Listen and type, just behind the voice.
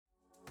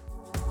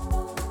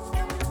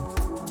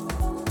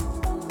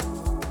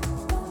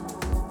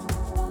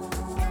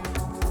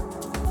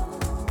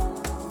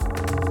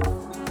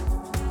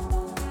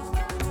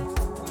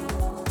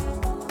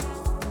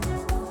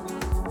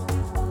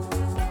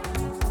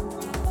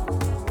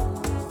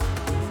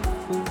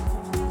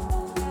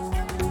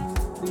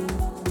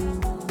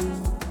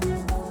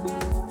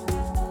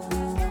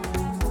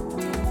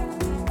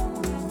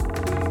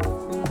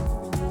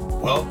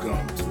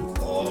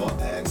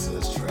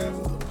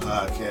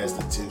podcast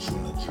that takes you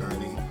on a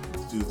journey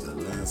through the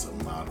lens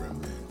of modern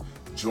men.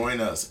 Join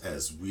us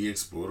as we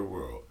explore the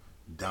world,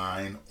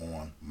 dine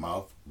on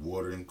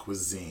mouth-watering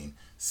cuisine,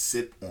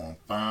 sip on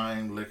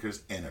fine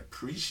liquors, and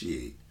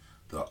appreciate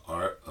the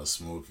art of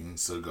smoking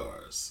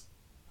cigars.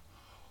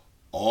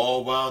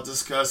 All while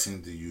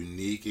discussing the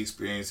unique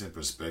experience and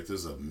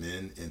perspectives of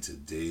men in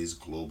today's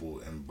global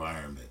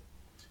environment.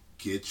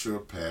 Get your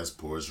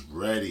passports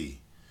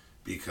ready,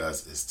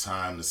 because it's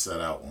time to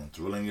set out on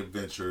thrilling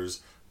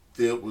adventures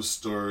filled with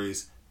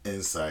stories,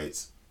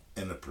 insights,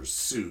 and the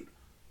pursuit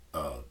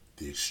of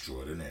the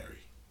extraordinary.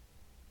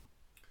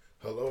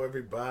 Hello,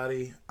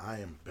 everybody. I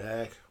am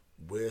back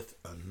with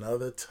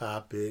another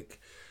topic,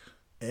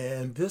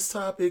 and this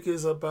topic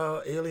is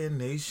about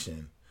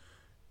alienation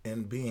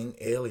and being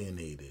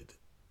alienated.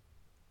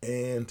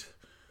 And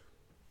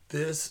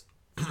this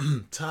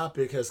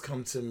topic has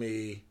come to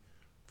me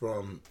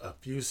from a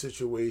few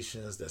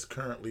situations that's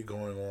currently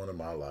going on in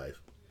my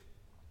life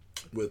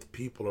with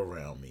people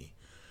around me.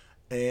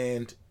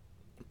 And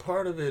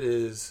part of it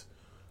is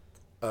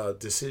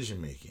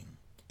decision making.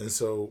 And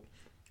so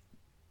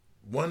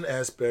one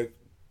aspect,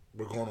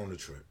 we're going on a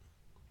trip.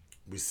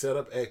 We set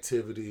up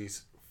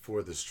activities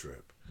for this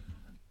trip.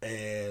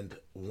 And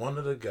one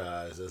of the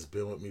guys that's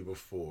been with me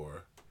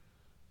before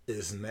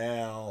is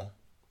now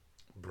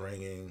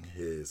bringing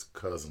his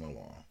cousin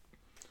along.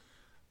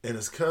 And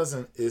his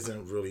cousin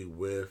isn't really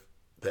with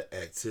the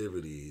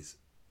activities,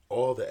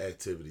 all the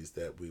activities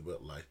that we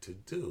would like to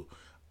do.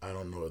 I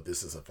don't know if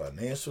this is a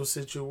financial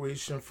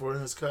situation for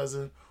his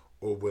cousin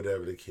or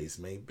whatever the case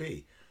may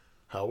be.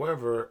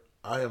 However,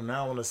 I am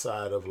now on the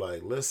side of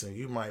like, listen,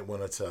 you might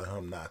want to tell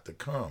him not to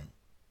come.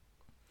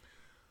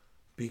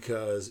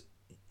 Because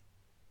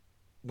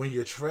when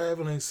you're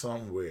traveling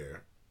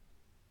somewhere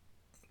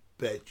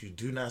that you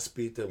do not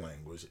speak the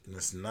language and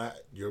it's not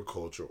your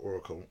culture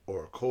or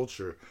a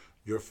culture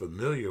you're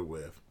familiar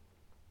with,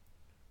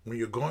 when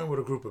you're going with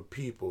a group of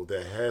people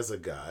that has a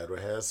guide or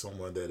has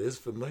someone that is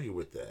familiar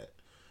with that,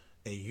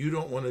 and you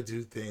don't want to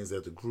do things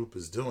that the group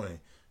is doing,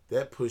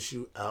 that puts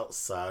you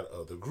outside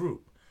of the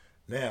group.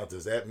 Now,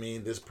 does that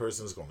mean this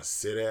person is going to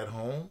sit at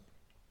home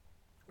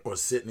or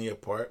sit in the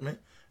apartment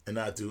and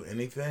not do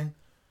anything?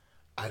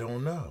 I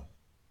don't know.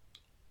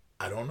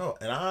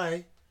 And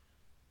I,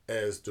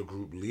 as the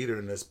group leader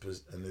in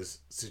this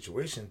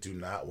situation, do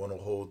not want to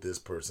hold this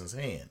person's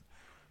hand,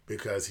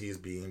 because he's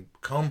being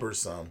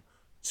cumbersome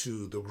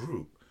to the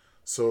group.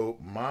 So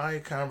my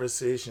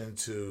conversation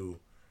to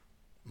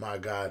my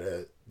guy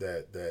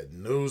that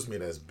knows me,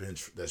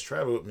 that's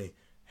traveled with me,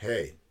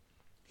 hey,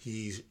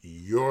 he's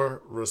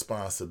your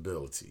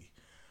responsibility.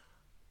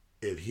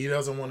 If he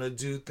doesn't want to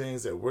do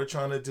things that we're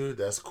trying to do,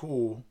 that's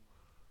cool.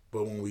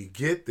 But when we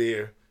get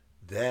there,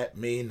 that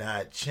may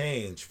not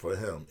change for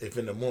him. If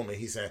in the moment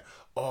he's saying,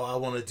 oh, I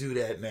want to do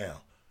that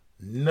now.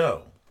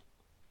 No,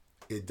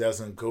 it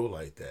doesn't go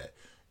like that.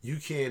 You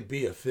can't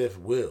be a fifth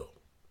wheel.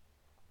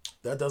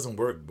 That doesn't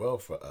work well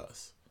for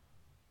us.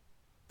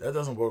 That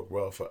doesn't work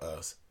well for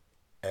us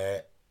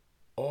at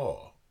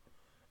all.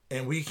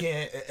 And we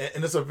can't,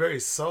 and it's a very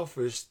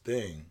selfish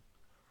thing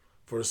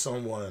for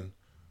someone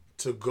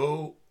to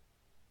go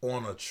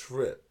on a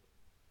trip,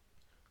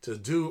 to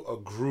do a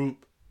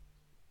group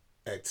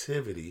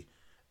activity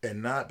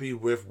and not be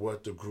with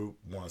what the group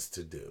wants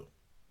to do.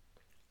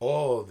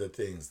 All the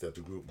things that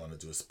the group want to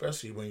do,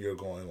 especially when you're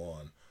going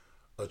on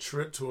a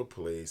trip to a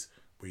place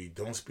where you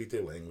don't speak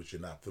their language,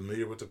 you're not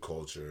familiar with the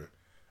culture,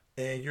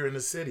 and you're in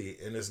the city,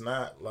 and it's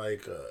not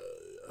like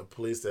a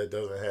place that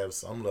doesn't have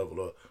some level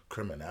of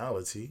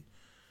criminality.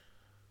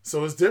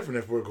 So it's different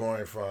if we're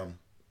going from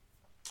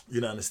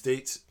United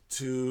States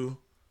to,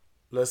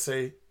 let's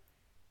say,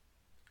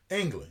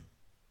 England.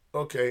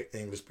 Okay,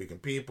 English-speaking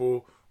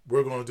people,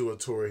 we're going to do a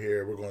tour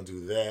here, we're going to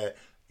do that.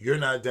 You're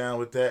not down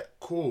with that?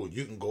 Cool.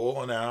 You can go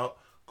on out,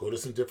 go to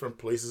some different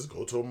places,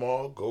 go to a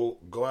mall,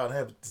 go out and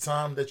have the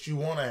time that you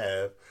want to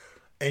have,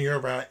 and you're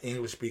around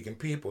English-speaking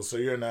people, so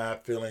you're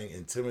not feeling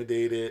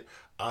intimidated,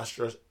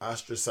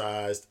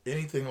 ostracized,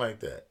 anything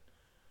like that.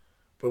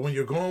 But when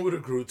you're going with a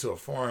group to a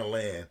foreign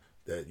land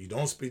that you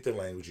don't speak the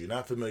language, you're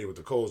not familiar with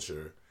the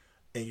culture,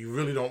 and you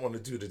really don't want to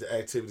do the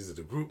activities that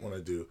the group want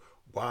to do,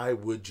 why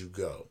would you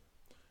go?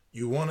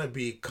 You want to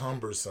be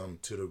cumbersome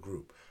to the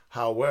group.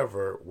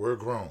 However, we're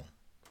grown.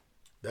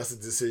 That's a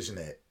decision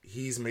that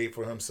he's made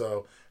for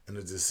himself and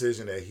a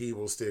decision that he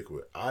will stick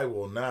with. I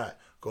will not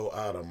go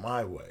out of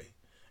my way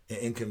and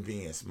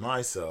inconvenience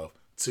myself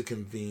to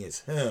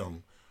convenience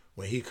him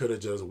when he could have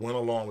just went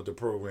along with the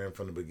program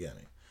from the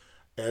beginning.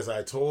 As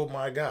I told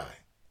my guy,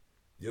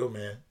 yo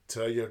man,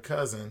 tell your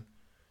cousin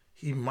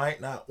he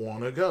might not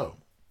want to go.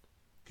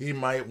 He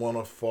might want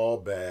to fall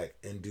back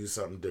and do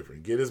something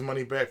different. Get his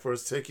money back for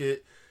his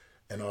ticket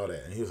and all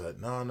that. And he was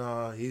like,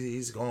 no,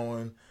 he's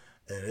going,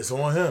 and it's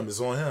on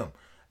him.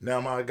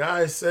 Now, my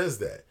guy says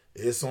that.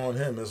 It's on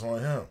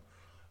him.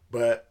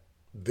 But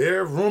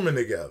they're rooming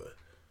together.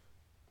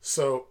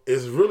 So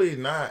it's really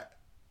not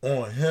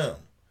on him.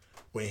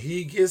 When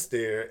he gets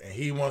there and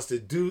he wants to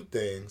do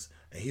things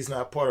and he's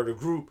not part of the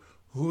group,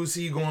 who's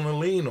he going to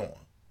lean on?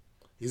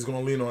 He's going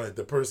to lean on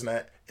the person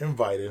that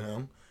invited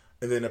him,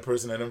 and then the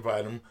person that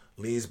invited him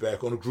leans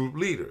back on the group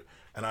leader.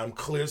 And I'm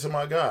clear to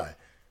my guy.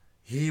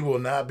 He will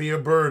not be a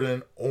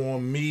burden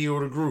on me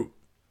or the group.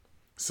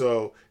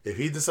 So if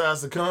he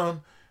decides to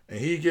come and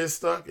he gets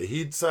stuck, and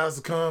he decides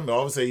to come, and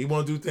all of a sudden he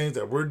want to do things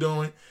that we're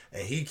doing,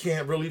 and he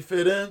can't really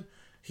fit in,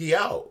 he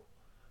out.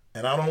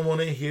 And I don't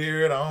want to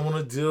hear it. I don't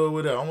want to deal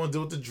with it. I don't want to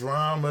deal with the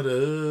drama,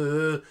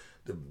 the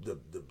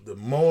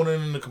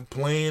moaning and the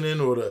complaining,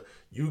 or the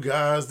you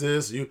guys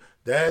this,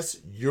 that's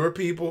your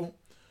people.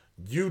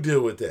 You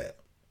deal with that.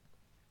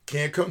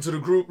 Can't come to the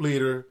group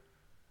leader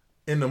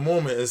in the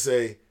moment and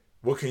say,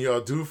 what can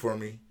y'all do for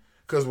me?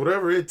 Because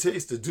whatever it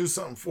takes to do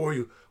something for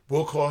you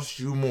will cost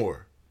you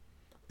more.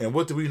 And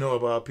what do we know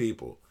about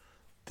people?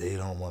 They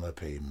don't want to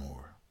pay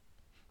more.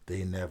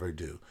 They never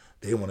do.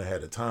 They want to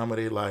have the time of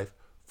their life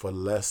for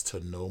less to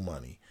no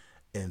money.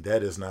 And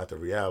that is not the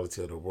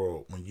reality of the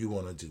world. When you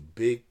want to do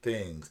big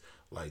things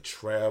like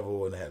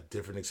travel and have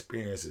different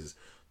experiences,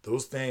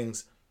 those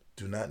things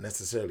do not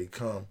necessarily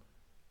come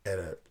at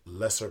a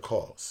lesser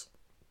cost.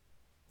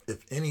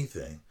 If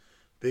anything,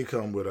 they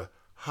come with a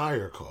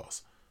higher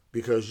cost,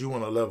 because you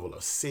want a level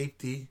of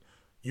safety,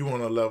 you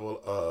want a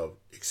level of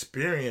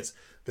experience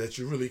that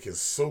you really can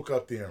soak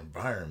up the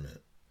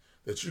environment,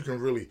 that you can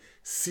really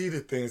see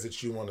the things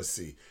that you want to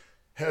see,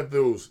 have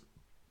those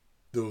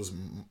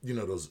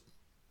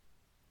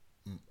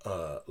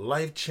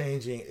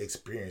life-changing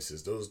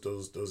experiences,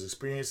 those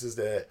experiences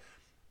that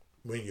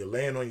when you're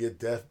laying on your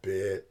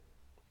deathbed,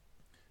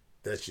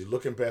 that you're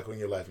looking back on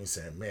your life and you're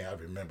saying, man, I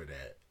remember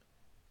that.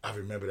 I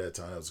remember that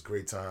time. It was a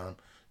great time.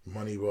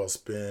 Money well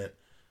spent.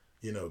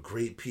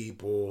 Great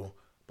people.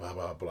 Blah,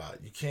 blah, blah.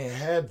 You can't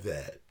have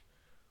that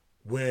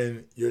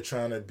when you're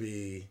trying to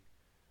be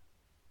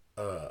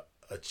a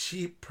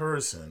cheap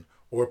person,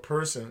 or a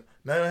person,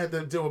 not even have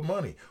to deal with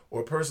money,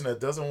 or a person that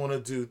doesn't want to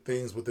do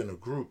things within a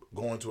group,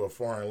 going to a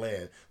foreign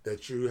land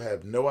that you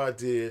have no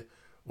idea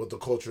what the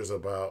culture is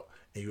about,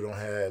 and you don't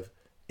have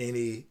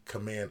any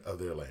command of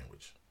their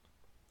language.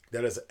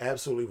 That is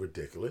absolutely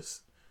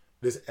ridiculous.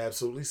 It is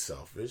absolutely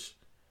selfish.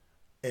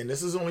 And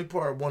this is only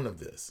part one of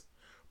this.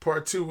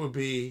 Part two would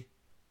be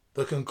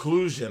the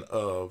conclusion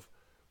of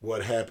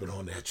what happened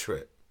on that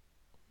trip.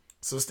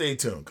 So stay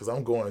tuned, because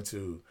I'm going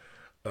to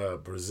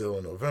Brazil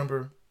in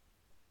November,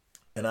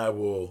 and I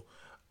will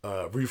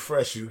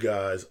refresh you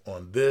guys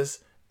on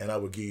this, and I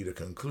will give you the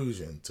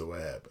conclusion to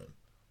what happened.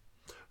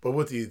 But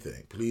what do you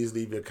think? Please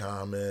leave your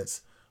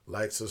comments,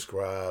 like,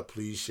 subscribe,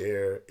 please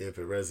share if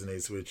it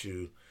resonates with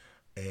you,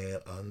 and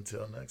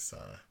until next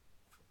time,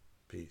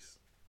 peace.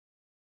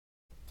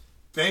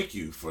 Thank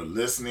you for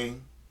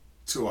listening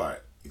to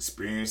our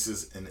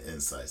experiences and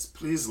insights.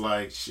 Please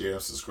like, share,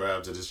 and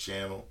subscribe to this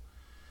channel.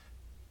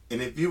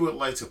 And if you would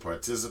like to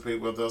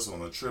participate with us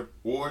on a trip,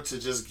 or to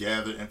just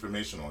gather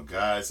information on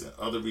guides and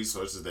other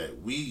resources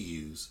that we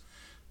use,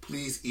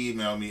 please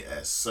email me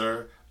at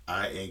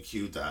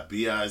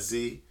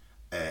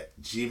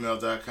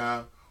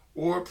sirinq.biz@gmail.com,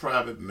 or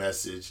private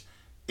message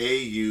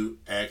AU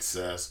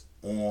Access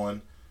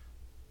on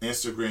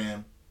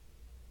Instagram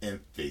and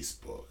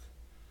Facebook.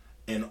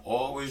 And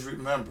always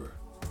remember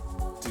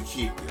to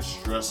keep your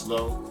stress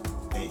low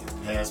and your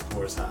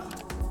passports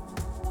high.